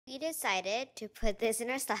We decided to put this in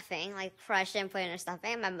our stuffing, like crush it and put it in our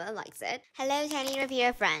stuffing. My mother likes it. Hello, tiny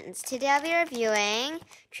reviewer friends. Today I'll be reviewing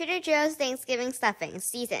Trader Joe's Thanksgiving Stuffing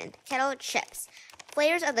Seasoned Kettle Chips.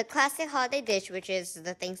 Flavors of the classic holiday dish, which is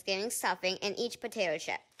the Thanksgiving stuffing, in each potato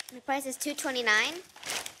chip. The price is $2.29.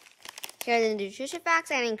 Here are the nutrition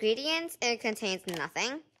facts and ingredients. It contains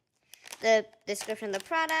nothing. The description of the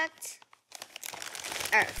product.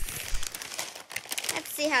 Earth. Let's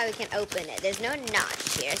see how we can open it. There's no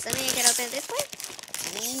notch here, so maybe you can open it this way?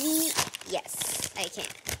 Yes, I can.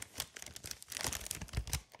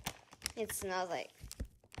 It smells like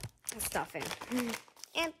stuffing.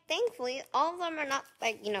 And thankfully, all of them are not,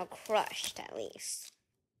 crushed, at least.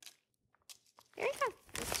 Here we go.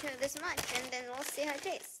 Let's do this much, and then we'll see how it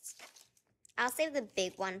tastes. I'll save the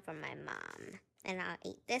big one for my mom. And I'll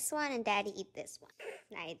eat this one, and Daddy eat this one.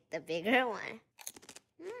 I eat the bigger one.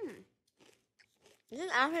 This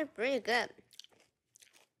is actually pretty good.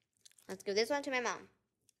 Let's give this one to my mom.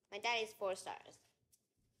 My daddy's 4 stars.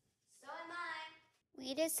 So am I.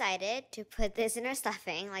 We decided to put this in our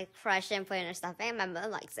stuffing, like crush it and put it in our stuffing. My mother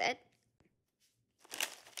likes it.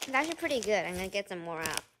 It's actually pretty good. I'm gonna get some more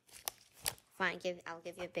out. Fine, I'll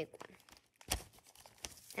give you a big one.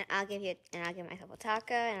 And I'll give myself a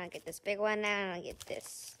taco, and I'll get this big one now, and I'll get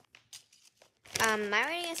this. My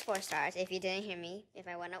rating is 4 stars. If you didn't hear me,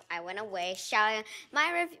 I went away shouting.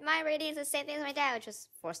 My rating is the same thing as my dad, which is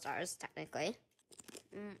 4 stars technically.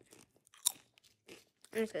 I'm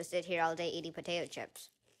just gonna sit here all day eating potato chips.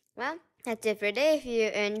 Well, that's it for today. If you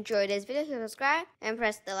enjoyed this video, subscribe and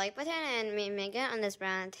press the like button, and meet me again on this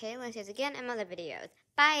brown tail. And see you again in other videos.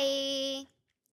 Bye.